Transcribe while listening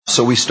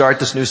So we start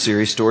this new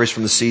series, Stories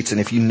from the Seats, and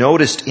if you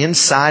noticed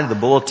inside the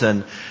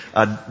bulletin,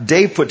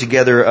 Dave put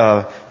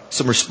together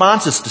some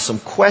responses to some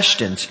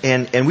questions,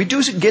 and we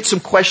do get some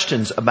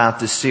questions about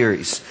this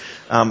series.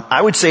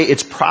 I would say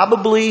it's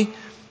probably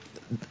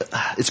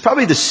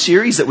the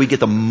series that we get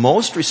the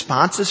most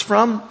responses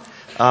from.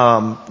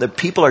 That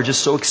people are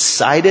just so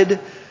excited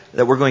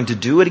that we're going to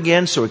do it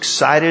again, so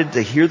excited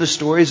to hear the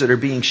stories that are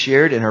being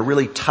shared and are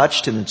really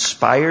touched and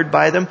inspired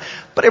by them.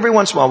 But every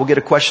once in a while we'll get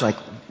a question like,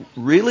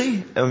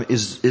 really?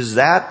 Is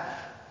that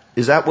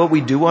what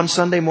we do on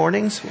Sunday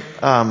mornings?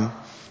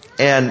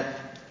 And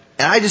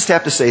I just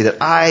have to say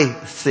that I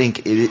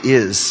think it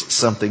is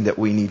something that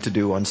we need to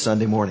do on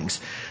Sunday mornings.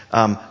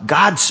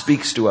 God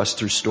speaks to us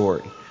through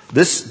story.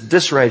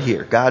 This right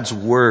here, God's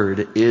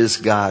Word is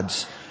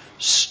God's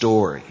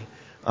story.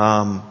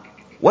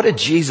 What did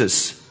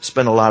Jesus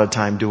spend a lot of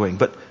time doing?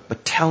 But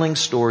telling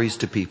stories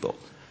to people,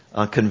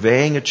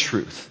 conveying a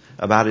truth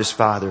about His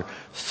Father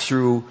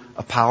through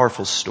a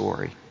powerful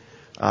story.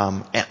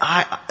 And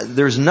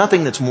there's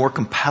nothing that's more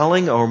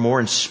compelling or more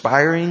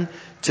inspiring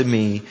to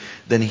me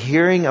than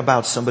hearing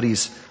about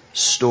somebody's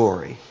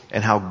story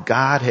and how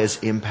God has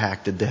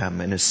impacted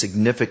them and is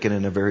significant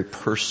in a very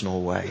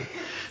personal way.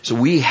 So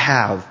we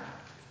have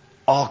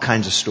all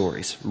kinds of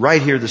stories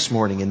right here this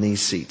morning in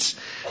these seats.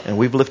 And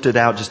we've lifted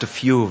out just a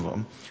few of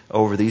them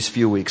over these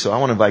few weeks. So I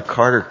want to invite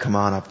Carter to come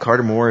on up.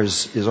 Carter Moore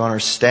is on our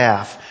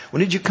staff. When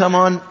did you come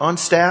on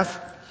staff?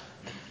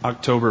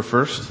 October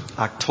 1st.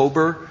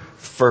 October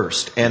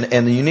 1st.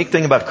 And the unique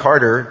thing about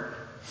Carter,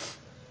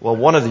 well,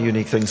 one of the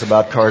unique things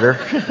about Carter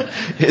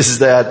is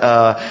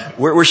that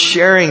we're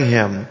sharing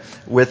him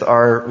with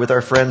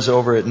our friends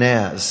over at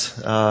NAS.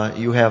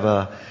 You have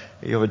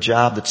a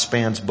job that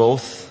spans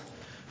both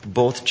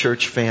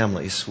church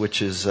families,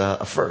 which is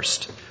a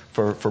first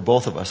for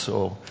both of us.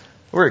 So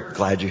we're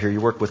glad you're here. You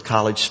work with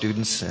college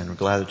students, and we're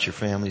glad that your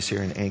family's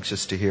here and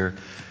anxious to hear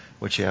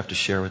what you have to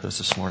share with us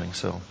this morning.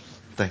 So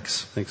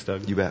thanks. Thanks,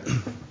 Doug. You bet.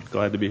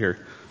 Glad to be here.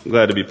 I'm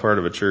glad to be part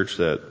of a church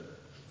that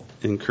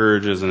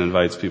encourages and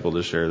invites people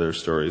to share their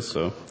stories.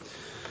 So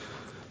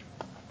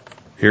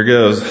here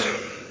goes.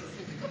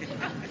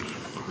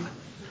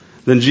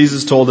 Then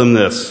Jesus told him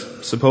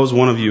this: suppose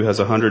one of you has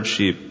 100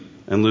 sheep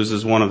and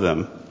loses one of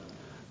them.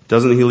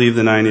 Doesn't he leave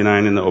the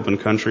 99 in the open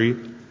country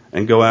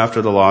and go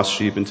after the lost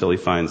sheep until he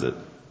finds it?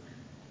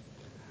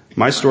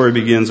 My story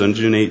begins on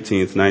June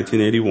 18th,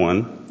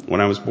 1981,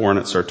 when I was born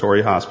at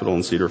Sartori Hospital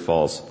in Cedar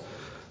Falls,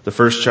 the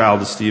first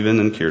child of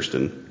Stephen and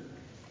Kirsten.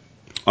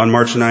 On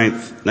March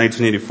 9th,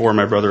 1984,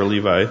 my brother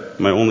Levi,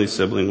 my only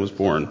sibling, was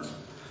born.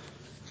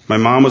 My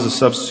mom was a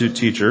substitute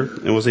teacher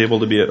and was able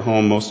to be at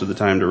home most of the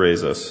time to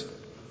raise us.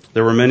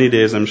 There were many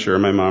days, I'm sure,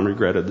 my mom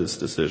regretted this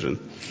decision.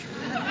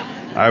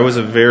 I was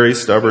a very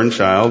stubborn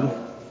child.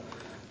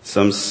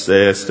 Some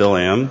say I still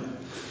am.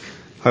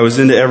 I was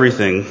into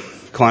everything,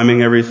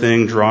 climbing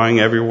everything, drawing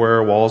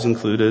everywhere, walls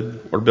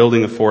included, or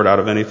building a fort out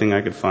of anything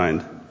I could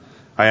find.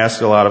 I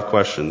asked a lot of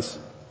questions.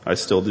 I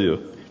still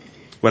do.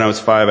 When I was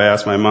 5, I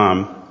asked my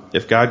mom,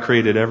 if God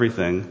created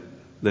everything,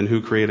 then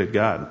who created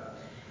God?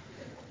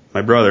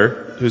 My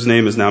brother, whose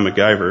name is now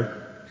MacGyver,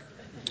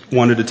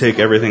 wanted to take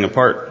everything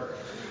apart.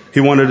 He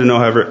wanted to know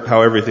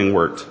how everything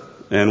worked.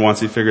 And once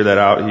he figured that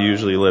out, he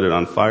usually lit it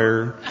on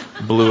fire,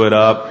 blew it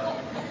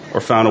up, or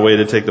found a way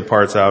to take the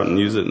parts out and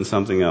use it in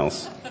something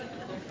else.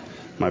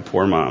 My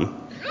poor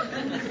mom.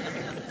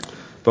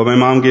 But my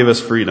mom gave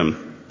us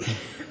freedom.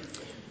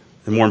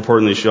 And more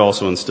importantly, she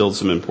also instilled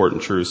some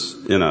important truths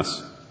in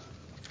us.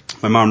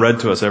 My mom read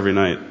to us every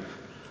night.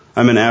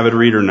 I'm an avid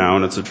reader now,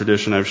 and it's a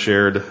tradition I've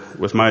shared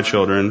with my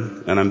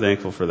children, and I'm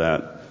thankful for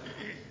that.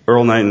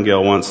 Earl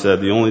Nightingale once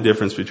said, the only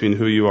difference between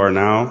who you are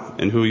now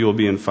and who you will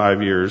be in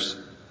 5 years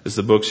is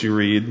the books you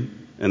read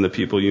and the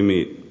people you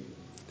meet.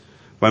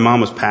 My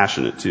mom was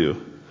passionate too,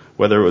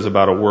 whether it was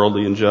about a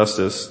worldly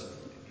injustice,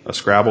 a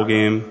Scrabble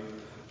game,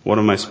 one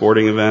of my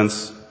sporting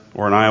events,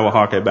 or an Iowa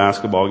Hawkeye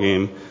basketball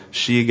game.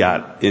 She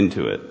got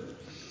into it.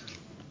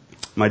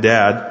 My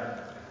dad,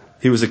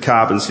 he was a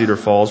cop in Cedar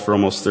Falls for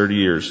almost 30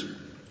 years.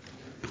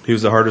 He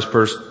was the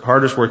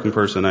hardest working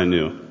person I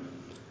knew.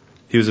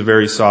 He was a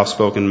very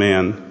soft-spoken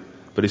man,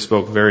 but he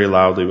spoke very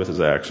loudly with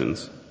his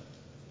actions.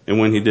 And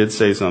when he did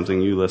say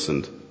something, you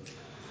listened.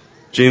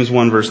 James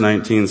 1 verse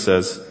 19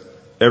 says,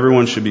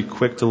 everyone should be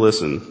quick to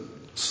listen,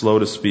 slow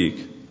to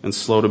speak, and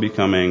slow to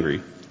become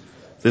angry.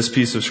 This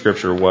piece of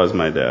scripture was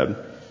my dad.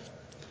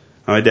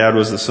 My dad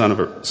was the son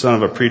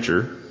of a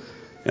preacher,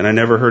 and I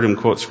never heard him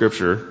quote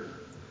scripture,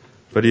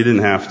 but he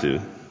didn't have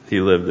to. He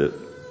lived it.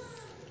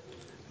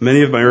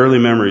 Many of my early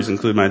memories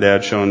include my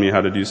dad showing me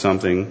how to do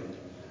something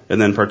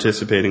and then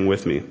participating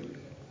with me.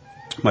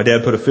 My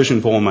dad put a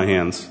fishing pole in my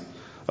hands,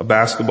 a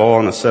basketball,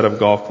 and a set of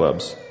golf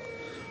clubs.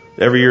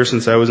 Every year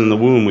since I was in the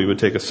womb, we would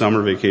take a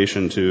summer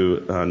vacation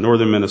to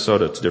northern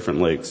Minnesota to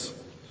different lakes.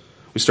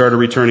 We started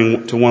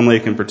returning to one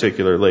lake in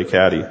particular, Lake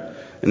Hattie.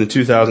 And in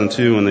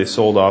 2002, when they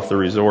sold off the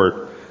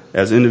resort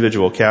as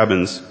individual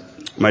cabins,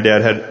 my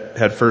dad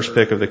had first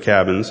pick of the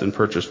cabins and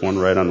purchased one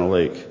right on the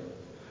lake.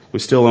 We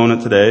still own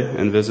it today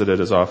and visit it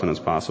as often as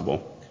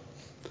possible.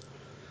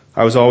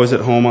 I was always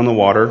at home on the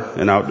water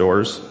and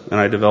outdoors, and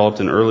I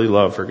developed an early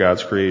love for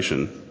God's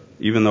creation,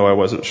 even though I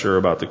wasn't sure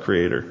about the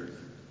Creator.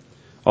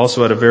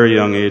 Also, at a very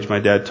young age, my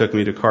dad took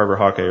me to Carver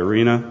Hawkeye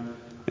Arena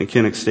and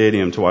Kinnick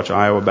Stadium to watch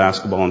Iowa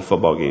basketball and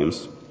football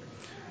games.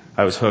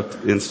 I was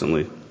hooked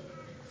instantly.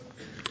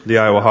 The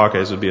Iowa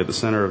Hawkeyes would be at the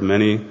center of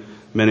many,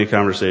 many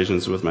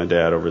conversations with my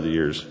dad over the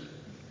years.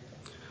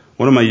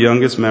 One of my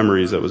youngest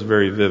memories that was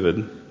very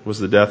vivid was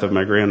the death of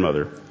my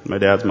grandmother, my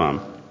dad's mom,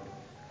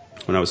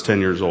 when I was 10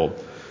 years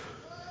old.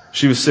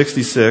 She was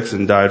 66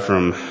 and died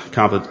from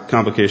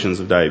complications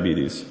of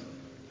diabetes.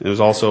 It was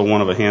also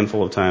one of a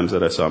handful of times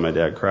that I saw my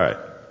dad cry.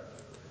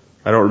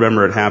 I don't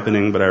remember it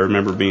happening, but I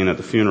remember being at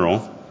the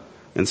funeral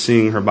and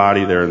seeing her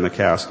body there in the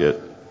casket,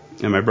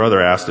 and my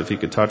brother asked if he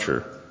could touch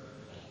her.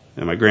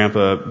 And my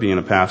grandpa, being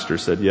a pastor,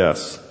 said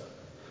yes,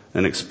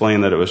 and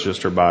explained that it was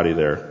just her body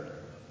there.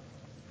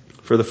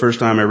 For the first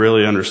time, I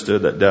really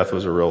understood that death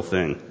was a real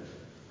thing,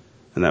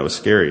 and that was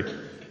scary.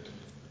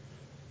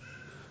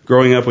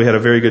 Growing up, we had a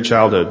very good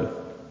childhood.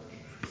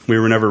 We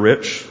were never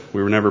rich.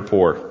 We were never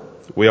poor.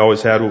 We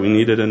always had what we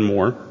needed and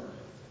more.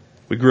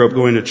 We grew up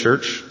going to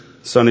church,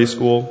 Sunday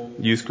school,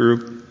 youth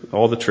group,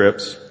 all the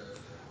trips.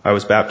 I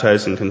was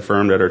baptized and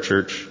confirmed at our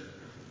church.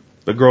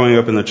 But growing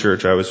up in the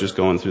church, I was just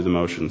going through the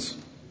motions.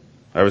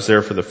 I was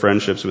there for the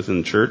friendships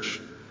within the church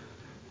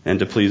and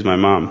to please my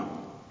mom.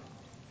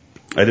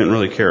 I didn't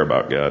really care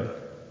about God.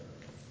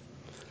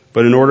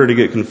 But in order to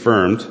get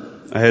confirmed,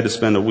 I had to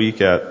spend a week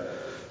at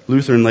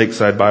Lutheran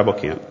Lakeside Bible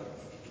Camp.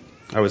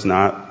 I was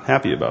not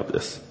happy about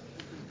this.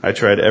 I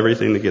tried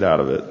everything to get out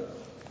of it.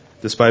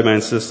 Despite my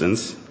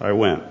insistence, I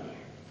went.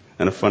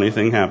 And a funny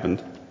thing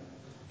happened.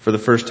 For the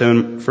first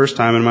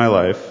time in my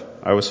life,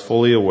 I was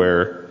fully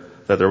aware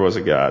that there was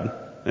a God,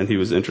 and He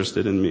was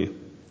interested in me.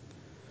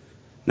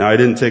 Now, I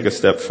didn't take a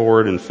step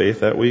forward in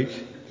faith that week,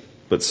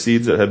 but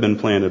seeds that had been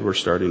planted were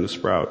starting to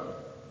sprout.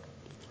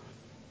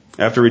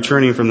 After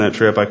returning from that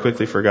trip, I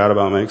quickly forgot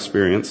about my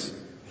experience.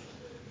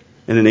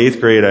 And in 8th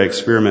grade, I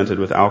experimented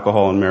with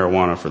alcohol and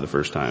marijuana for the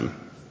first time.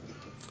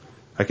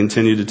 I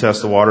continued to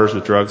test the waters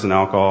with drugs and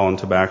alcohol and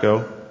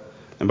tobacco,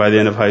 and by the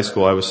end of high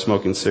school, I was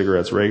smoking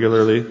cigarettes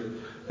regularly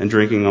and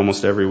drinking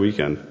almost every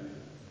weekend.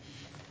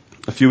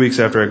 A few weeks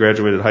after I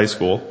graduated high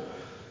school,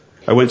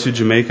 I went to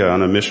Jamaica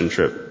on a mission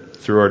trip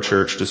through our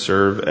church to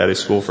serve at a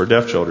school for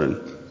deaf children.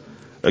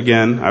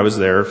 Again, I was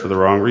there for the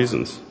wrong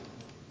reasons.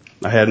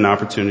 I had an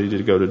opportunity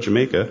to go to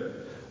Jamaica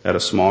at a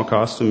small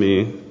cost to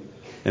me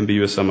and be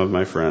with some of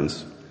my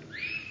friends.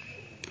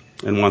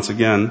 And once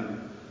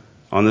again,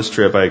 on this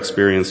trip, I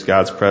experienced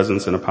God's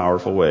presence in a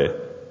powerful way.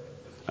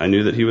 I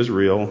knew that He was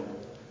real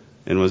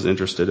and was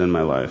interested in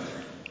my life.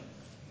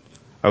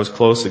 I was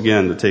close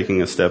again to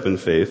taking a step in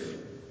faith,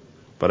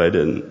 but I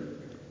didn't.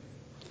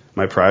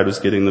 My pride was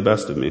getting the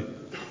best of me.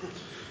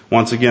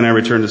 Once again, I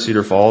returned to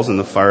Cedar Falls, and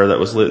the fire that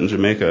was lit in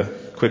Jamaica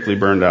quickly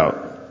burned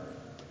out.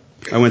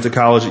 I went to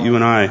college at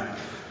UNI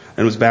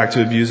and was back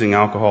to abusing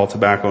alcohol,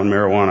 tobacco, and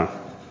marijuana.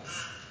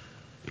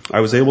 I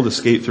was able to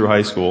skate through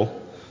high school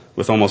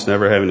with almost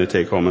never having to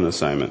take home an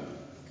assignment.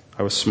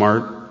 I was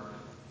smart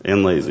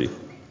and lazy.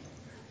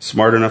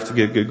 Smart enough to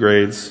get good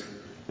grades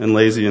and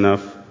lazy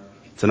enough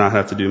to not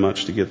have to do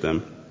much to get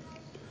them.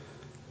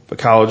 But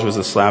college was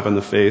a slap in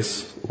the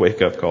face,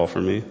 wake-up call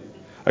for me.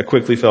 I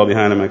quickly fell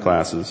behind in my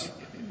classes.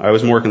 I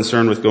was more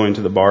concerned with going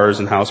to the bars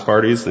and house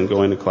parties than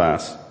going to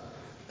class.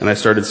 And I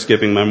started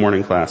skipping my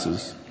morning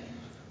classes,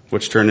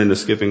 which turned into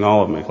skipping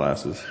all of my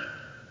classes.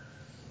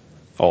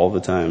 All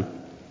the time.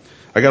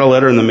 I got a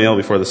letter in the mail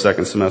before the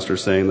second semester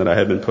saying that I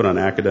had been put on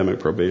academic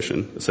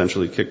probation,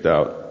 essentially kicked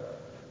out.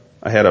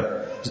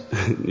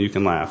 You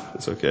can laugh,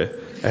 it's okay.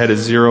 I had a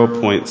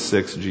 0.6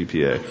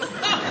 GPA.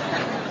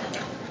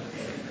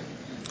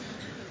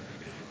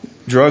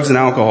 Drugs and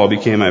alcohol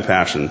became my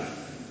passion.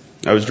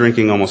 I was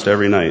drinking almost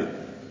every night.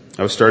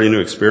 I was starting to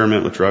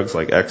experiment with drugs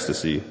like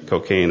ecstasy,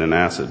 cocaine, and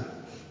acid.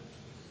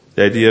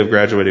 The idea of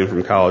graduating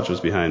from college was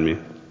behind me.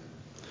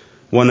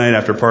 One night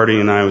after partying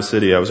in Iowa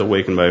City, I was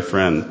awakened by a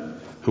friend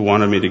who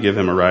wanted me to give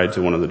him a ride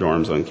to one of the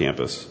dorms on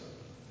campus.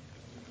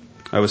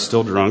 I was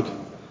still drunk,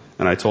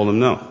 and I told him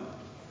no.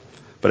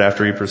 But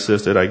after he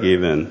persisted, I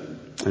gave in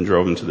and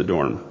drove him to the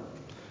dorm.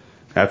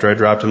 After I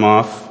dropped him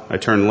off, I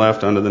turned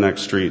left onto the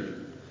next street.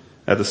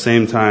 At the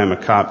same time, a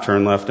cop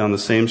turned left down the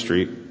same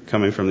street,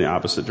 coming from the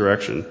opposite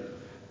direction,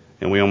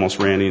 and we almost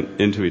ran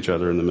into each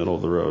other in the middle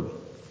of the road.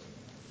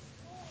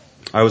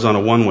 I was on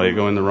a one-way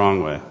going the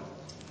wrong way.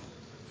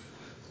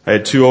 I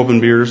had 2 open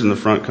beers in the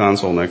front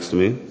console next to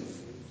me.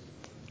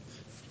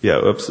 Yeah,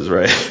 oops is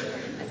right.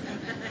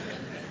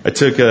 I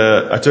took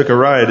a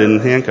ride in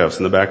handcuffs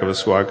in the back of a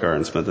squad car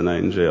and spent the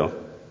night in jail.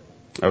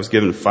 I was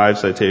given 5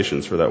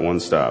 citations for that one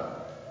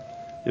stop.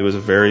 It was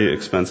a very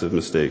expensive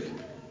mistake.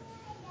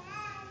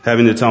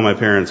 Having to tell my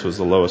parents was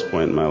the lowest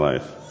point in my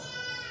life.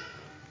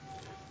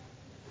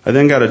 I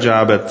then got a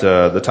job at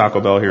the Taco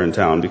Bell here in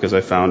town because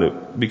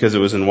it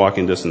was in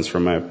walking distance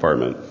from my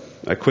apartment.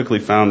 I quickly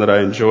found that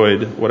I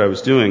enjoyed what I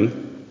was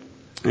doing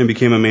and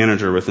became a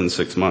manager within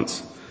 6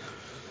 months.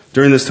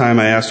 During this time,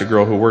 I asked a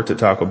girl who worked at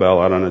Taco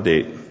Bell out on a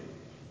date.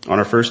 On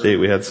our first date,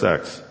 we had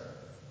sex.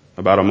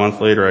 About a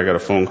month later, I got a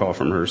phone call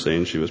from her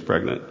saying she was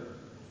pregnant.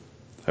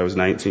 I was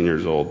 19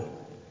 years old.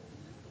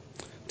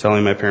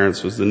 Telling my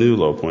parents was the new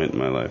low point in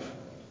my life.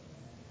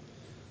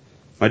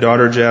 My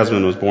daughter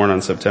Jasmine was born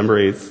on September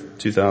 8th,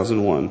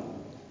 2001.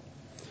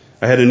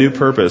 I had a new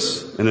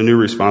purpose and a new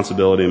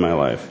responsibility in my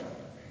life.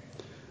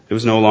 It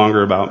was no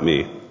longer about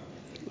me.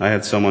 I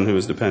had someone who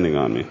was depending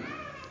on me.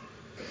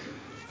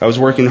 I was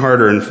working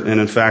harder, and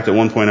in fact, at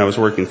one point I was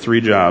working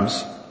 3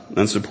 jobs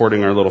and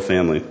supporting our little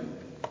family.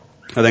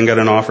 I then got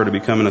an offer to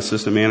become an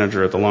assistant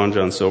manager at the Long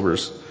John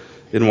Silver's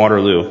in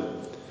Waterloo.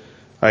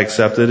 I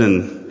accepted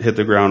and hit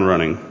the ground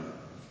running.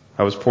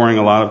 I was pouring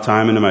a lot of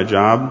time into my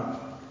job,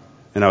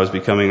 and I was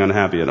becoming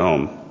unhappy at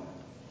home.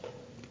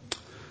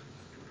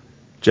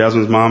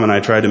 Jasmine's mom and I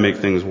tried to make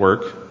things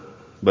work,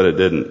 but it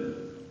didn't.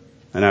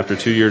 And after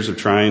 2 years of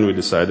trying, we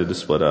decided to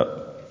split up.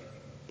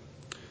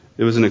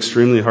 It was an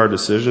extremely hard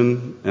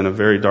decision and a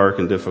very dark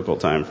and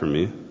difficult time for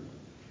me.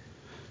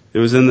 It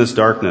was in this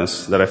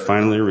darkness that I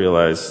finally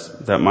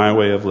realized that my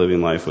way of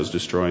living life was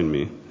destroying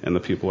me and the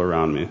people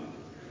around me.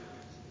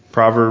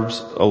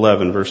 Proverbs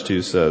 11 verse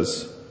 2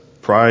 says,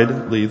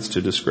 "Pride leads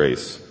to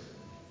disgrace,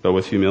 but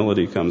with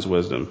humility comes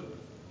wisdom."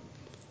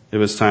 It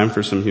was time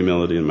for some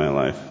humility in my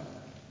life.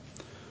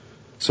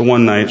 So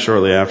one night,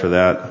 shortly after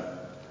that,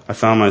 I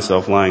found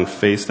myself lying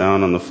face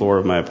down on the floor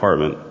of my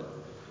apartment,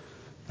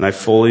 and I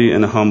fully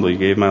and humbly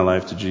gave my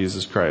life to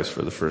Jesus Christ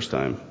for the first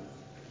time.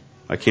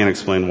 I can't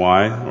explain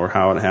why or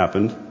how it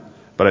happened,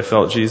 but I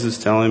felt Jesus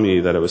telling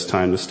me that it was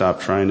time to stop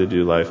trying to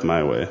do life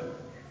my way.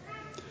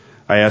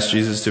 I asked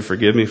Jesus to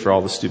forgive me for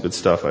all the stupid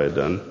stuff I had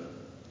done,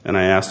 and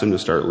I asked him to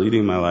start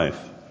leading my life.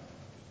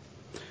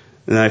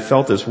 And I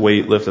felt this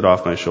weight lifted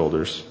off my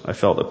shoulders. I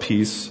felt a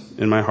peace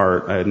in my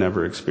heart I had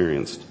never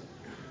experienced,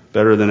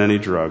 better than any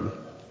drug.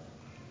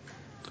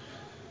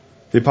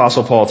 The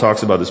Apostle Paul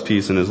talks about this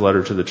peace in his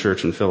letter to the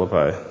church in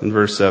Philippi. In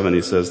verse 7,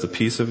 he says, "The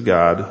peace of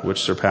God,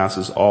 which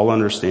surpasses all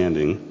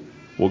understanding,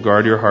 will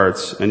guard your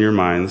hearts and your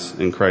minds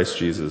in Christ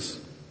Jesus."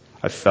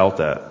 I felt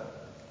that.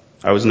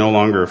 I was no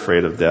longer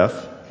afraid of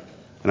death,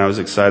 and I was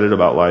excited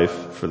about life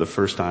for the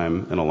first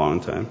time in a long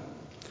time.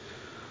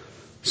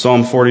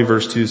 Psalm 40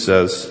 verse 2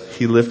 says,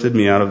 "He lifted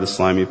me out of the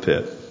slimy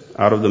pit,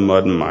 out of the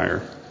mud and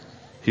mire.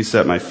 He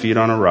set my feet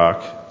on a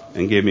rock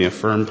and gave me a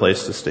firm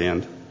place to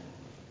stand."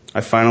 I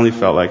finally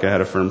felt like I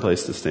had a firm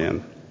place to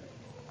stand.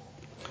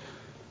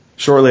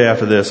 Shortly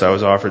after this, I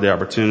was offered the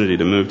opportunity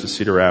to move to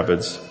Cedar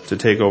Rapids to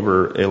take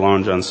over a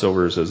Long John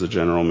Silver's as the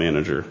general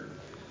manager.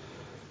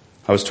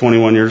 I was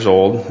 21 years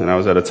old, and I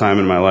was at a time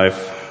in my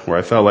life where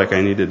I felt like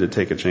I needed to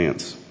take a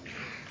chance.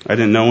 I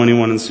didn't know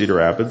anyone in Cedar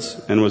Rapids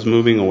and was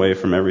moving away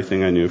from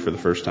everything I knew for the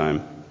first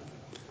time.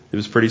 It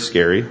was pretty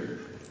scary,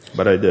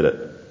 but I did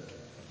it.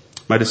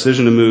 My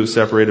decision to move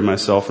separated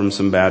myself from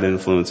some bad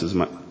influences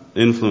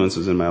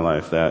in my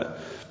life that,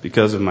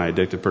 because of my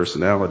addictive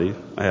personality,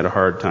 I had a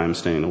hard time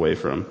staying away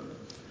from.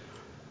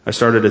 I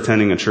started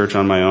attending a church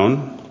on my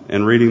own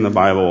and reading the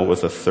Bible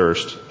with a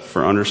thirst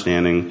for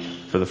understanding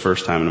for the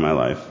first time in my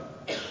life.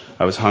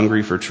 I was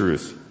hungry for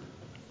truth.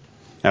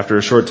 After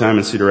a short time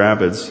in Cedar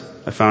Rapids,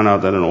 I found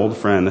out that an old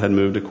friend had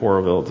moved to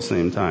Coralville at the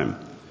same time.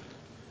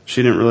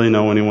 She didn't really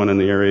know anyone in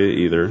the area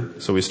either,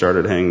 so we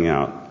started hanging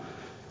out.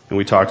 And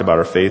we talked about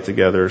our faith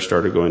together,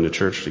 started going to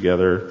church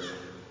together.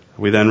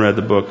 We then read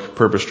the book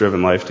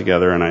Purpose-Driven Life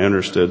together, and I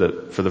understood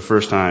that for the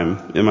first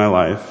time in my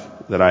life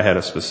that I had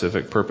a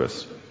specific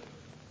purpose.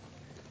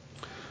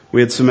 We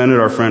had cemented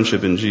our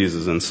friendship in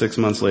Jesus, and 6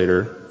 months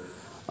later,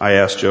 I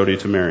asked Jody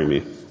to marry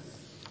me.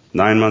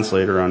 9 months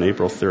later, on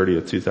April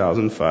 30th,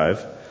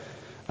 2005,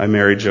 I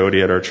married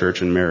Jody at our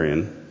church in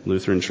Marion,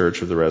 Lutheran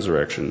Church of the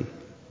Resurrection.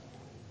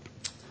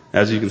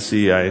 As you can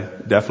see, I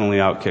definitely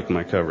outkicked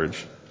my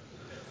coverage.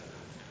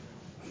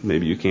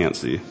 Maybe you can't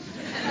see.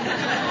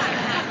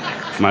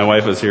 If my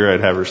wife was here, I'd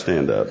have her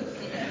stand up.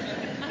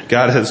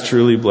 God has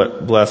truly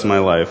blessed my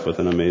life with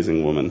an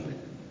amazing woman.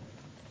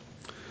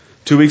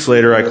 2 weeks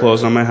later, I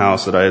closed on my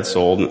house that I had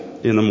sold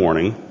in the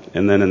morning,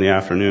 and then in the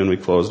afternoon, we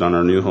closed on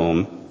our new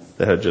home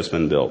that had just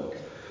been built.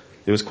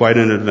 It was quite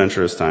an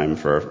adventurous time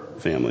for our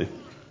family.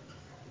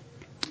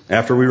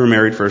 After we were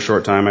married for a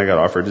short time, I got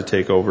offered to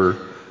take over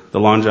the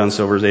Long John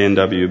Silver's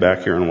A&W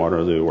back here in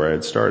Waterloo where I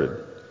had started.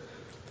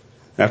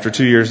 After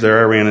 2 years there,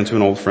 I ran into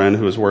an old friend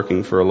who was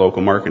working for a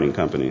local marketing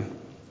company.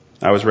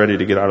 I was ready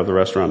to get out of the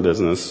restaurant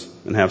business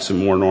and have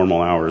some more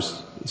normal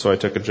hours, so I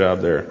took a job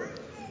there.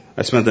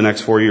 I spent the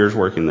next 4 years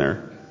working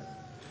there.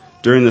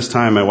 During this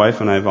time, my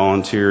wife and I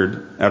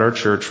volunteered at our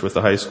church with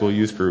the high school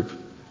youth group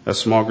as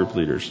small group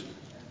leaders.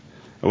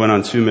 I went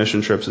on 2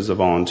 mission trips as a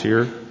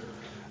volunteer,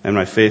 and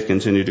my faith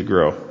continued to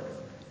grow.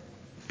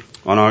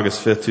 On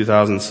August 5th,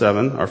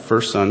 2007, our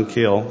first son,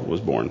 Cale, was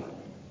born.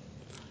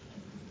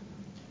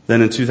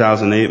 Then in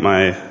 2008,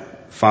 my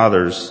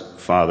father's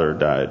father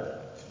died.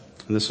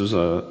 And this was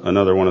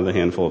another one of the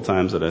handful of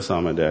times that I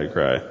saw my dad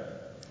cry.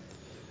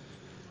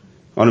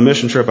 On a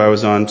mission trip I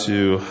was on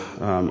to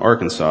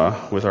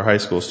Arkansas with our high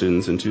school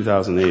students in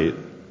 2008,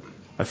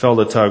 I felt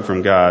a tug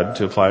from God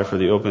to apply for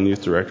the open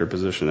youth director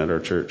position at our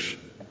church.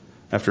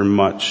 After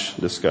much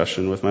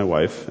discussion with my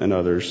wife and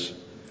others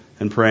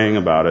and praying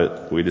about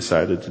it, we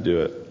decided to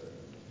do it.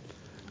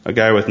 A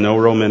guy with no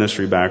real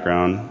ministry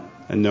background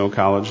and no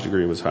college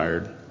degree was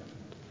hired.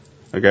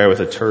 A guy with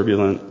a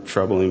turbulent,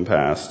 troubling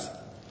past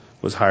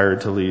was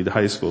hired to lead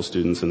high school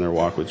students in their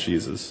walk with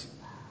Jesus.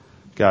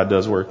 God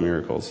does work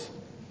miracles.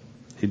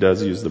 He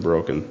does use the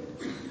broken.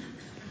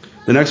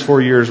 The next 4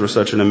 years were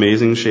such an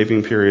amazing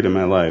shaping period in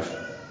my life.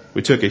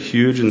 We took a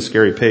huge and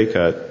scary pay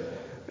cut,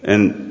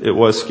 and it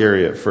was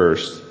scary at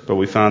first, but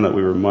we found that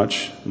we were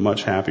much,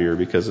 much happier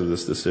because of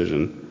this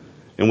decision,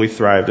 and we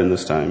thrived in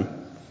this time.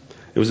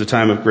 It was a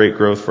time of great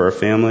growth for our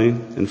family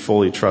and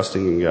fully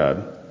trusting in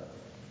God.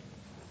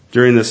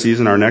 During this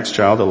season, our next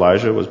child,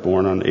 Elijah, was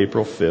born on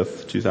April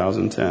 5th,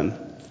 2010.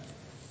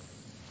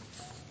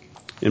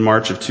 In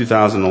March of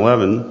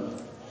 2011,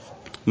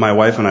 my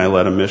wife and I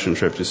led a mission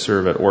trip to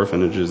serve at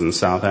orphanages in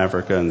South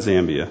Africa and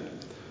Zambia.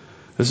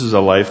 This is a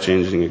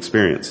life-changing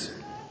experience.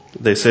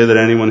 They say that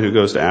anyone who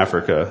goes to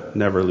Africa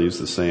never leaves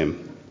the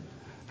same.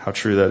 How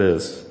true that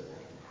is.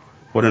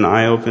 What an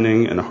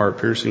eye-opening and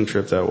heart-piercing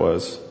trip that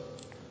was.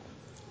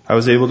 I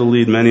was able to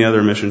lead many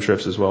other mission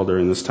trips as well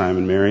during this time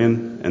in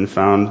Marion and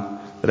found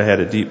that I had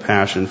a deep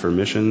passion for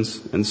missions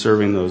and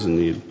serving those in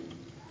need.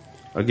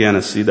 Again,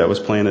 a seed that was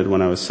planted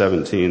when I was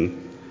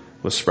 17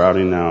 was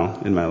sprouting now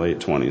in my late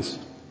 20s.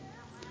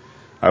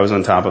 I was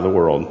on top of the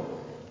world.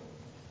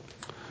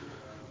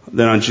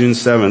 Then on June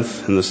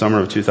 7th, in the summer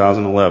of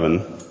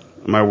 2011,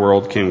 my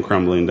world came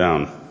crumbling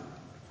down.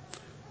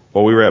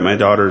 While we were at my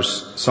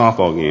daughter's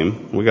softball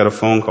game, we got a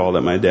phone call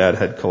that my dad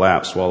had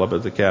collapsed while up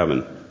at the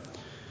cabin.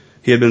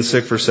 He had been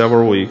sick for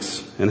several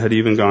weeks and had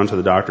even gone to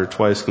the doctor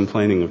twice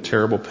complaining of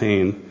terrible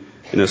pain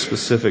in a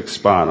specific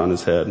spot on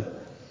his head.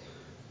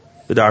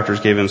 The doctors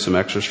gave him some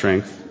extra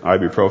strength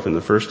ibuprofen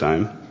the first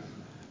time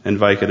and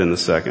Vicodin the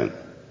second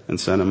and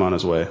sent him on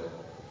his way.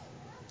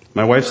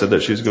 My wife said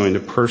that she was going to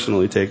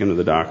personally take him to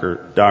the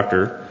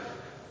doctor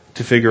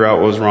to figure out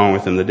what was wrong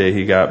with him the day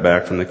he got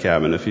back from the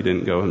cabin if he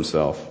didn't go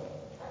himself.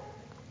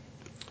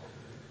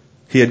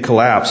 He had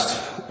collapsed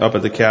up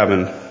at the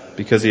cabin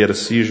because he had a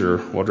seizure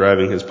while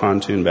driving his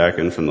pontoon back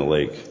in from the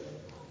lake.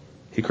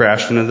 He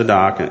crashed into the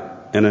dock,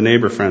 and a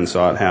neighbor friend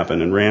saw it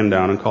happen and ran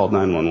down and called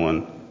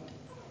 911.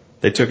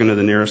 They took him to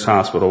the nearest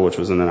hospital, which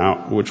was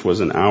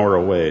an hour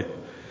away,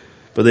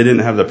 but they didn't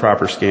have the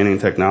proper scanning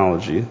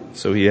technology,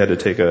 so he had to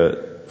take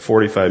a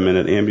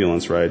 45-minute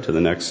ambulance ride to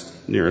the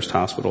next nearest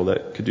hospital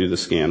that could do the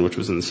scan, which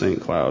was in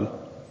St. Cloud.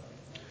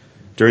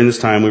 During this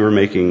time, we were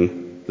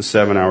making the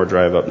 7-hour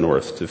drive up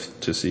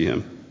north to see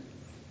him.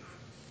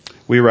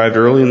 We arrived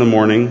early in the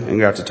morning and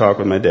got to talk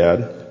with my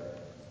dad.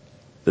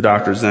 The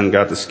doctors then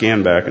got the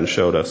scan back and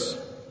showed us.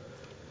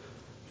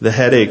 The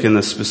headache in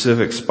the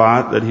specific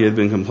spot that he had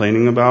been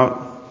complaining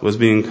about was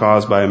being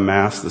caused by a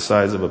mass the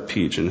size of a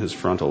peach in his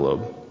frontal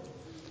lobe.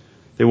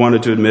 They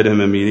wanted to admit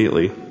him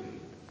immediately.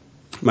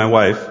 My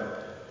wife,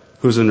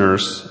 who's a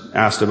nurse,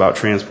 asked about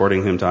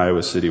transporting him to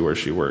Iowa City where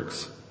she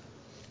works,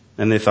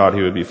 and they thought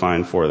he would be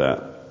fine for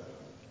that.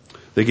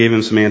 They gave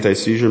him some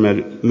anti-seizure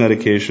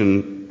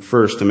medication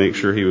first to make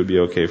sure he would be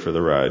okay for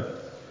the ride.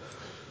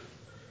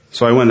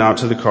 So I went out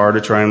to the car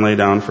to try and lay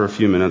down for a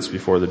few minutes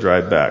before the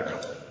drive back.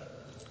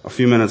 A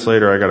few minutes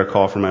later, I got a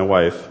call from my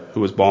wife, who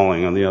was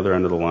bawling on the other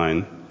end of the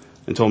line,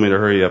 and told me to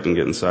hurry up and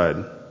get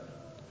inside.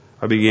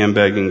 I began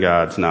begging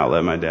God to not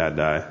let my dad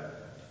die.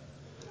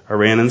 I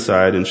ran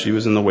inside, and she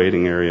was in the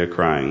waiting area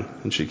crying,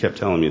 and she kept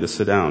telling me to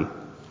sit down.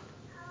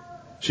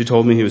 She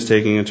told me he was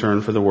taking a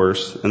turn for the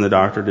worse, and the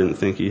doctor didn't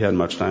think he had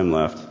much time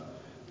left,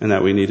 and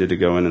that we needed to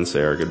go in and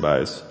say our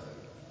goodbyes.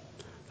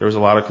 There was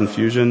a lot of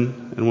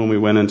confusion, and when we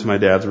went into my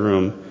dad's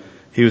room,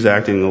 he was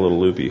acting a little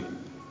loopy.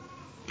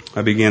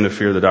 I began to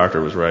fear the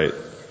doctor was right,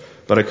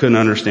 but I couldn't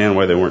understand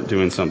why they weren't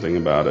doing something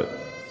about it.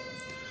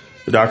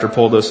 The doctor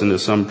pulled us into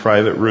some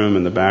private room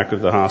in the back of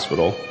the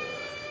hospital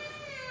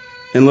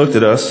and looked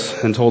at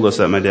us and told us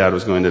that my dad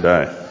was going to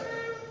die.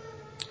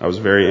 I was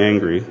very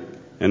angry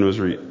and was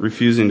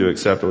refusing to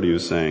accept what he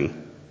was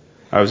saying.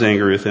 I was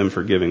angry with him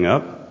for giving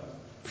up,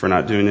 for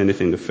not doing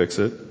anything to fix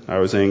it. I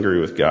was angry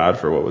with God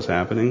for what was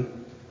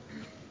happening.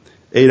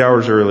 8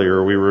 hours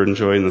earlier, we were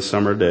enjoying the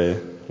summer day,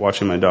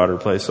 watching my daughter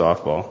play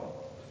softball.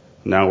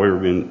 Now we were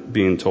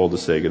being told to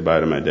say goodbye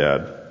to my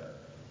dad.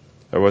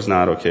 I was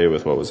not okay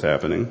with what was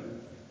happening.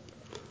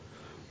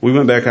 We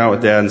went back out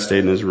with Dad and stayed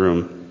in his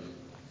room.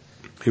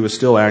 He was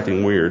still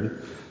acting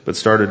weird, but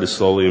started to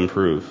slowly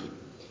improve.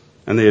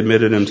 And they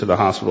admitted him to the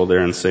hospital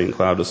there in St.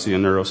 Cloud to see a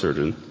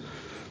neurosurgeon.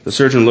 The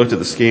surgeon looked at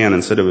the scan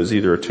and said it was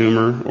either a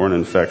tumor or an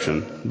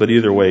infection, but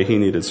either way, he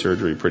needed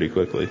surgery pretty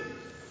quickly.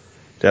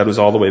 Dad was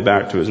all the way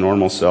back to his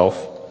normal self,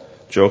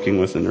 joking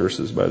with the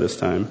nurses by this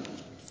time.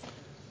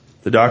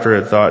 The doctor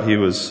had thought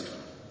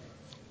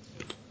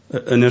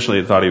initially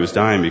had thought he was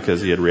dying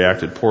because he had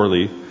reacted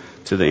poorly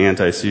to the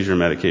anti-seizure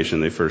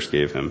medication they first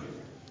gave him.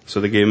 So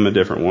they gave him a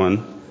different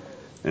one,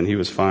 and he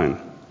was fine.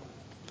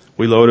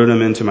 We loaded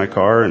him into my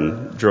car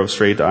and drove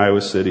straight to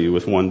Iowa City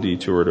with one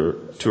detour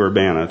to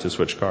Urbana to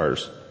switch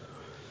cars.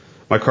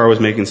 My car was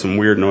making some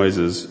weird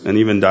noises and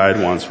even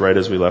died once right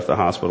as we left the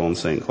hospital in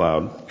St.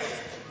 Cloud.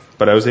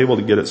 But I was able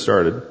to get it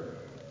started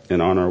and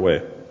on our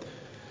way.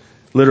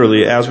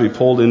 Literally, as we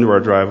pulled into our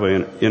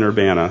driveway in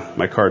Urbana,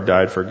 my car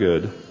died for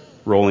good,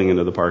 rolling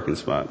into the parking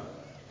spot.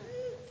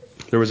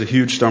 There was a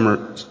huge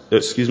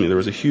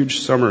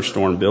summer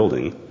storm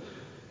building,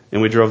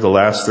 and we drove the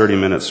last 30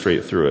 minutes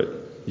straight through it.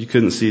 You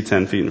couldn't see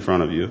 10 feet in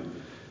front of you.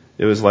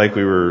 It was like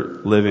we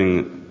were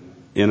living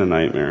in a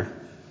nightmare.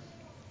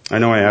 I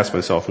know I asked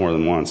myself more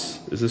than once,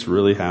 is this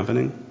really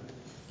happening?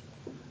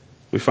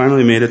 We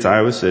finally made it to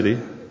Iowa City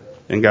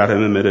and got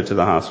him admitted to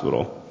the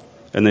hospital,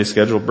 and they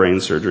scheduled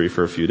brain surgery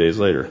for a few days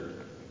later.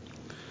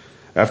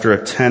 After a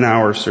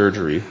 10-hour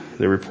surgery,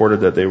 they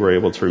reported that they were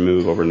able to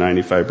remove over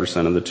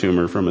 95% of the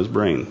tumor from his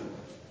brain.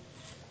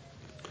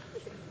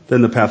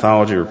 Then the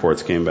pathology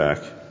reports came back,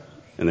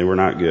 and they were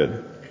not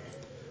good.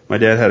 My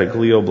dad had a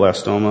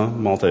glioblastoma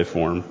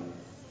multiforme.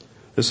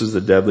 This is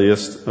the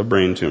deadliest of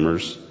brain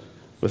tumors,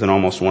 with an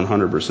almost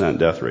 100%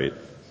 death rate.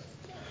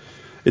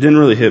 It didn't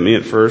really hit me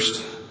at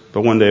first,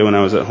 but one day when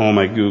I was at home,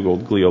 I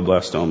Googled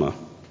glioblastoma,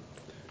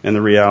 and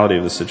the reality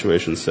of the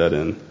situation set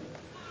in.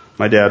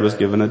 My dad was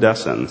given a death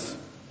sentence.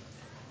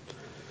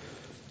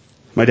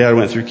 My dad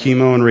went through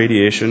chemo and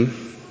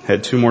radiation,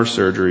 had 2 more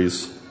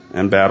surgeries,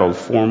 and battled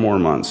 4 more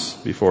months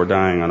before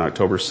dying on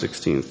October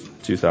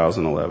 16th,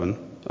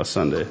 2011, a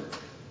Sunday,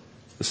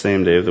 the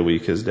same day of the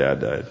week his dad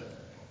died.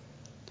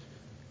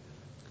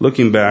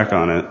 Looking back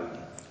on it,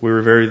 we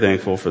were very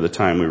thankful for the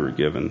time we were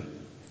given,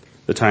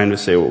 the time to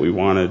say what we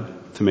wanted,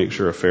 to make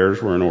sure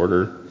affairs were in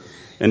order,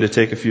 and to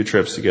take a few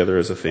trips together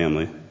as a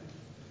family.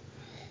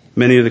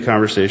 Many of the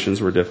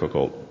conversations were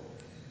difficult,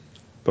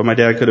 but my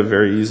dad could have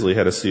very easily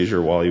had a seizure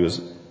while he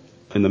was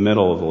in the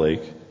middle of the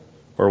lake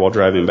or while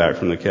driving back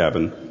from the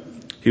cabin.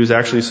 He was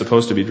actually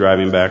supposed to be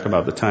driving back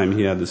about the time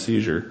he had the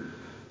seizure,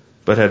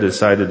 but had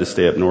decided to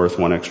stay up north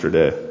one extra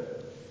day.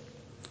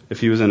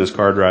 If he was in his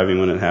car driving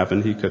when it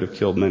happened, he could have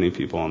killed many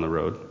people on the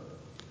road.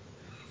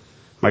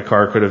 My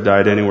car could have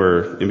died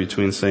anywhere in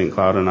between St.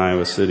 Cloud and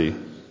Iowa City,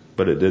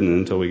 but it didn't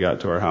until we got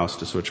to our house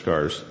to switch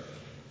cars.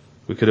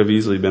 We could have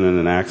easily been in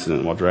an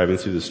accident while driving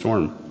through the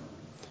storm.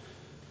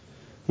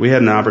 We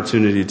had an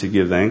opportunity to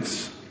give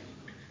thanks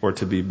or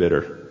to be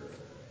bitter.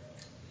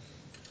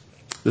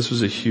 This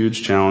was a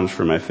huge challenge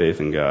for my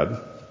faith in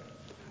God.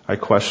 I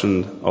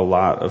questioned a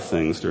lot of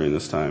things during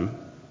this time.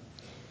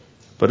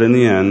 But in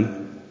the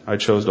end, I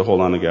chose to hold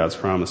on to God's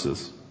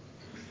promises.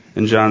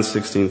 In John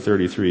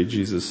 16:33,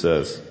 Jesus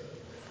says,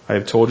 I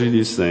have told you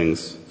these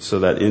things so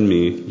that in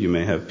me you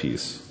may have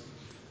peace.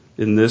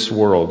 In this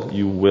world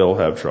you will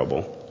have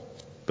trouble,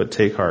 but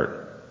take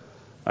heart.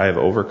 I have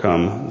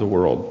overcome the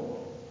world.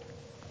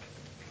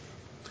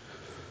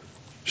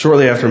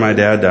 Shortly after my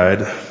dad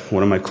died,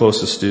 one of my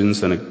closest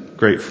students and a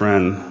great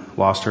friend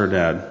lost her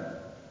dad.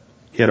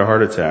 He had a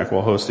heart attack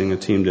while hosting a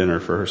team dinner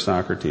for her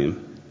soccer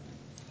team.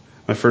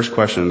 My first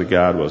question to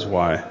God was,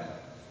 why?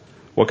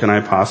 What can I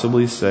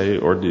possibly say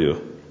or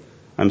do?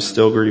 I'm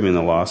still grieving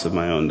the loss of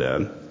my own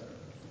dad.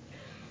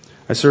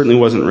 I certainly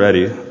wasn't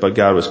ready, but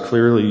God was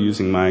clearly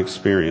using my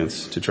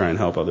experience to try and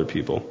help other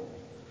people.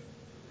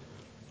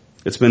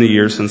 It's been a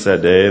year since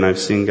that day, and I've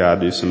seen God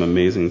do some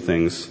amazing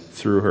things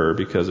through her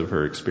because of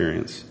her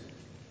experience.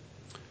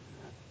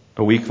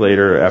 A week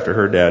later, after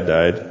her dad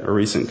died, a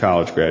recent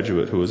college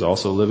graduate who was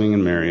also living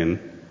in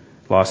Marion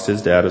lost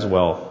his dad as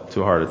well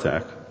to a heart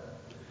attack.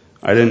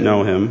 I didn't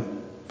know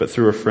him, but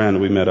through a friend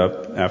we met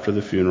up after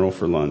the funeral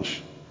for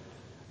lunch.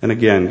 And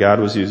again, God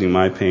was using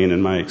my pain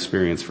and my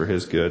experience for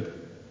his good.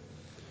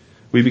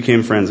 We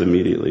became friends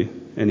immediately,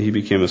 and he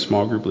became a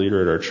small group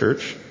leader at our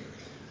church,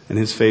 and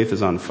his faith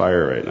is on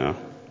fire right now.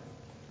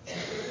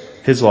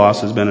 His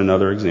loss has been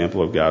another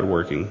example of God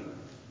working,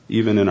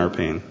 even in our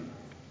pain.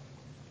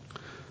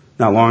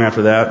 Not long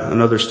after that,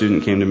 another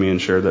student came to me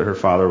and shared that her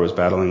father was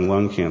battling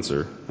lung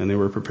cancer, and they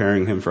were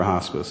preparing him for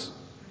hospice.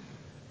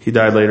 He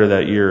died later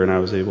that year, and I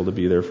was able to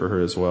be there for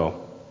her as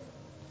well.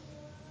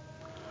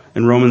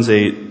 In Romans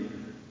 8,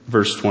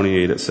 verse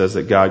 28, it says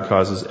that God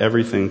causes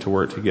everything to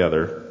work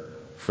together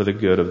for the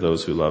good of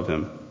those who love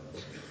him.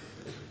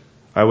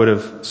 I would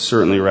have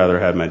certainly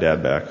rather had my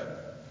dad back,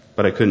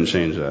 but I couldn't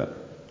change that.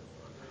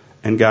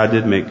 And God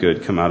did make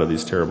good come out of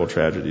these terrible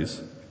tragedies.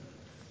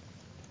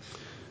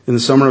 In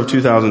the summer of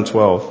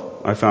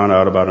 2012, I found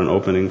out about an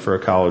opening for a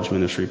college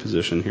ministry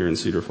position here in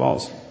Cedar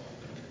Falls.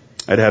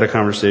 I'd had a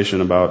conversation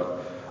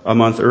about a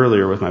month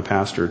earlier with my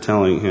pastor,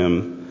 telling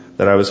him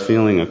that I was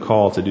feeling a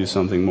call to do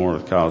something more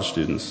with college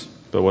students,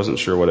 but wasn't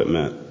sure what it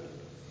meant.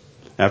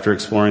 After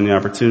exploring the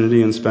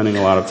opportunity and spending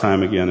a lot of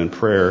time again in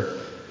prayer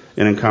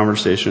and in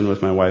conversation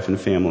with my wife and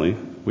family,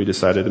 we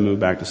decided to move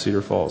back to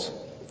Cedar Falls.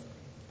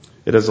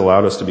 It has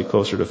allowed us to be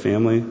closer to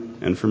family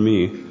and for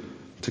me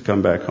to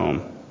come back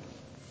home.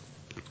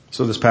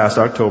 So this past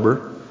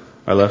October,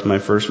 I left my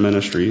first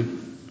ministry,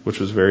 which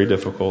was very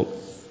difficult,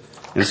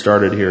 and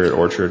started here at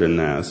Orchard in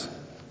Naz.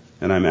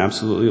 And I'm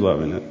absolutely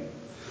loving it.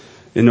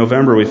 In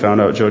November, we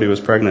found out Jody was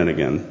pregnant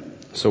again,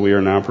 so we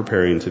are now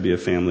preparing to be a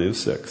family of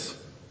 6.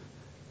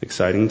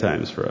 Exciting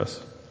times for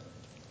us.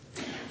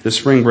 This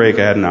spring break,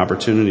 I had an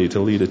opportunity to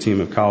lead a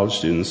team of college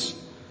students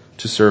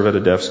to serve at a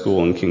deaf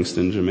school in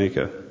Kingston,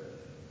 Jamaica.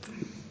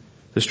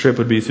 This trip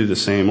would be through the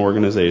same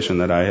organization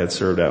that I had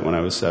served at when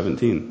I was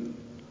 17.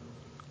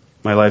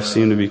 My life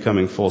seemed to be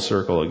coming full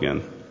circle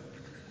again.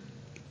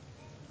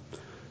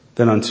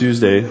 Then on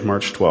Tuesday,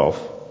 March 12th,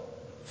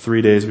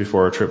 3 days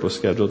before our trip was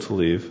scheduled to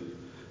leave,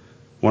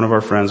 one of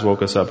our friends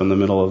woke us up in the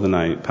middle of the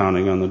night,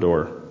 pounding on the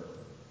door.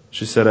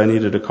 She said I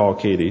needed to call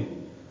Katie,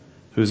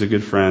 who's a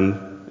good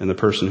friend and the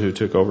person who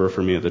took over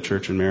for me at the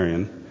church in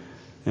Marion,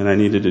 and I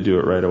needed to do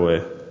it right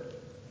away.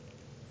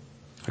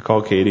 I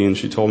called Katie, and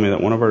she told me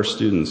that one of our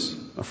students,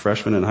 a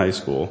freshman in high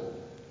school,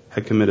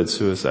 had committed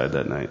suicide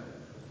that night.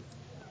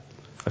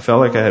 I felt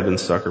like I had been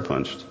sucker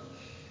punched.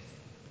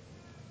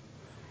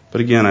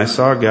 But again, I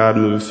saw God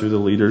move through the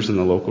leaders in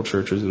the local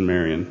churches in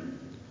Marion.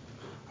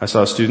 I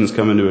saw students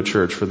come into a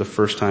church for the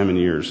first time in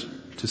years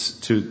to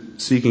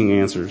seeking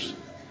answers.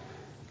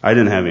 I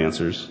didn't have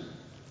answers.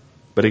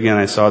 But again,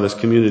 I saw this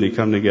community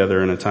come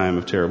together in a time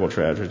of terrible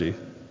tragedy.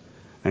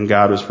 And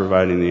God was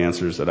providing the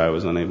answers that I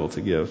was unable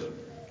to give.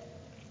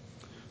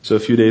 So a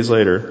few days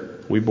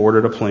later, we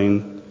boarded a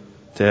plane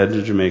to head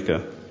to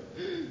Jamaica.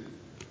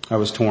 I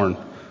was torn.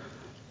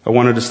 I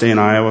wanted to stay in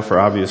Iowa for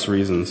obvious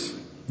reasons,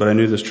 but I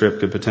knew this trip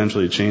could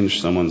potentially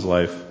change someone's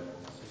life.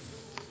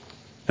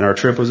 And our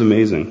trip was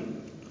amazing.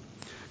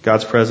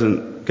 God's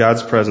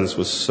presence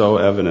was so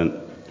evident,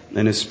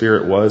 and His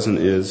Spirit was and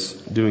is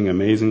doing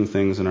amazing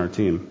things in our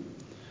team.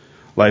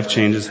 Life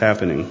change is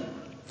happening.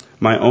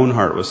 My own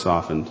heart was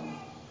softened.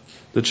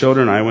 The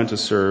children I went to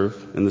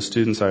serve and the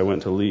students I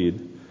went to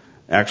lead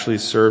actually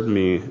served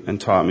me and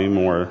taught me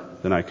more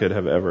than I could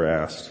have ever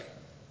asked.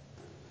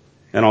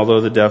 And although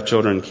the deaf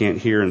children can't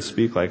hear and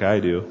speak like I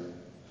do,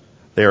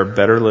 they are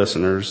better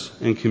listeners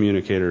and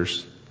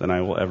communicators than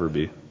I will ever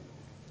be.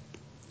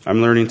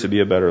 I'm learning to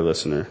be a better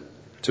listener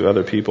to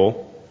other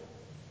people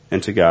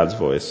and to God's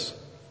voice.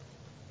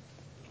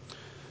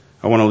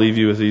 I want to leave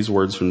you with these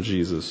words from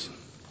Jesus.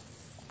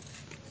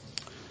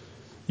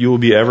 You will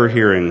be ever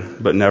hearing,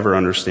 but never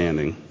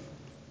understanding.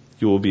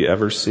 You will be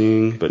ever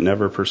seeing, but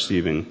never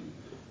perceiving.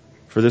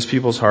 For this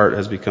people's heart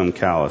has become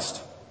calloused.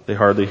 They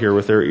hardly hear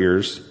with their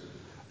ears,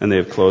 and they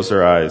have closed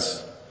their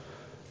eyes.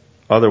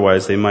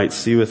 Otherwise, they might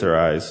see with their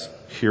eyes,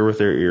 hear with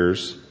their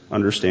ears,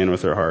 understand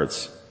with their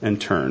hearts, and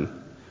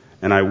turn,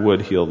 and I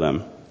would heal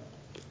them.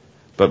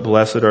 But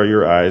blessed are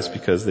your eyes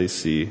because they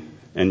see,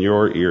 and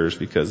your ears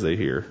because they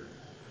hear.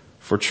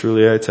 For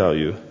truly I tell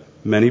you,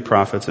 many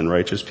prophets and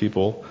righteous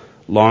people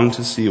longed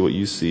to see what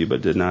you see,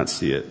 but did not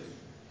see it,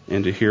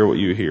 and to hear what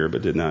you hear,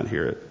 but did not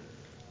hear it.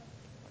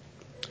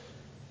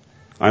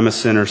 I'm a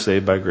sinner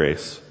saved by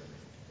grace.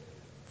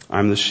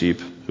 I'm the sheep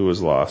who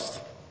was lost.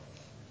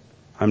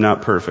 I'm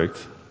not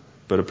perfect,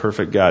 but a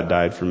perfect God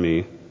died for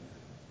me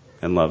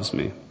and loves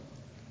me.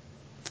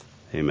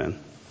 Amen.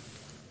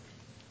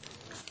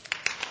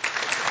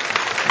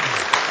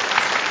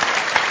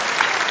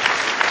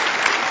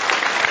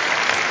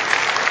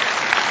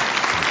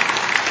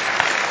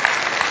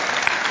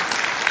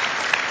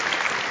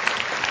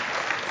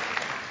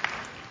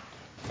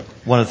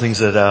 One of the things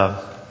that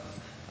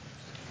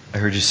I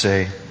heard you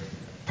say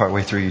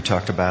partway through, you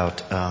talked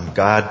about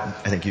God.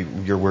 I think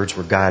your words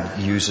were God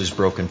uses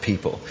broken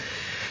people,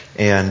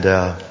 and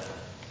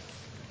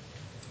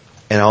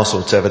also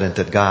it's evident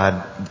that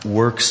God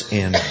works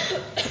in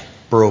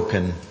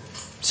broken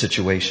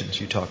situations.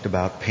 You talked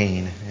about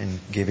pain and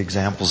gave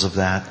examples of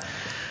that,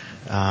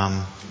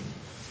 and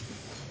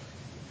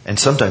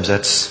sometimes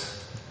that's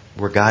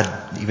where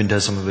God even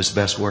does some of His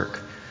best work.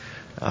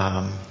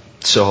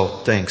 So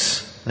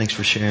thanks. Thanks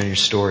for sharing your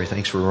story.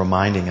 Thanks for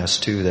reminding us,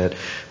 too, that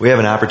we have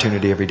an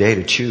opportunity every day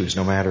to choose,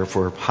 no matter if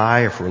we're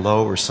high or if we're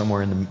low or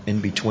somewhere in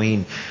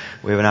between.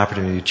 We have an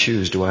opportunity to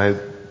choose. Do I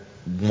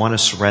want to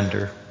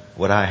surrender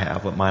what I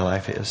have, what my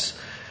life is,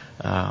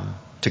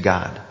 to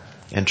God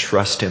and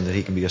trust Him that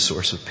He can be a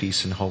source of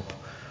peace and hope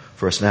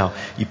for us? Now,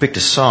 you picked a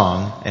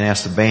song and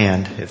asked the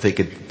band if they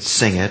could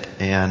sing it,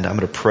 and I'm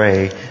going to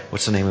pray.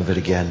 What's the name of it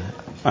again?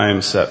 I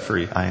Am Set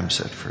Free. I Am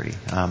Set Free.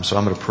 So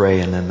I'm going to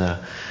pray, and then the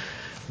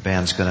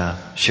band's going to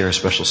share a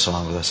special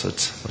song with us.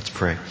 Let's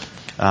pray.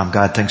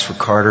 God, thanks for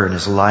Carter and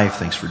his life.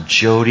 Thanks for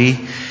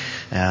Jody,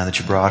 that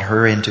you brought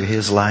her into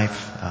his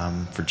life.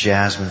 For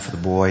Jasmine, for the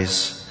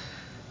boys.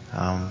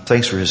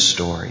 Thanks for his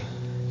story.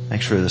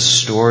 Thanks for the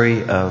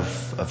story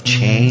of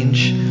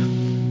change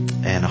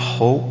and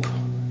hope,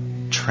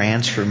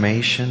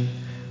 transformation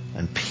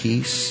and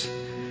peace.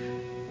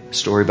 A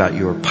story about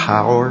your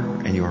power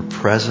and your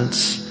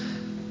presence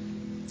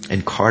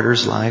in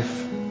Carter's life.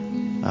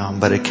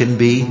 But it can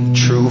be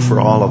true for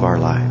all of our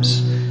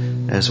lives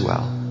as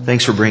well.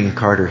 Thanks for bringing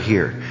Carter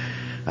here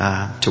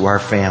to our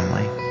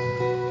family,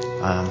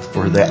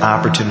 for the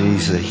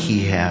opportunities that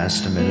he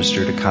has to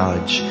minister to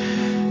college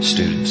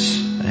students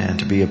and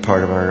to be a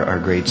part of our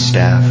great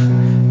staff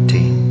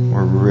team.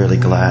 We're really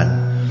glad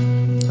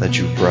that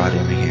you brought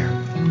him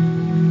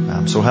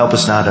here. So help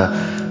us now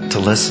to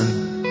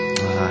listen.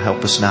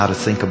 Help us now to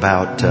think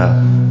about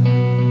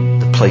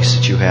the place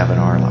that you have in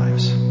our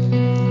lives.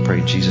 I pray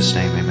in Jesus'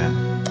 name, amen.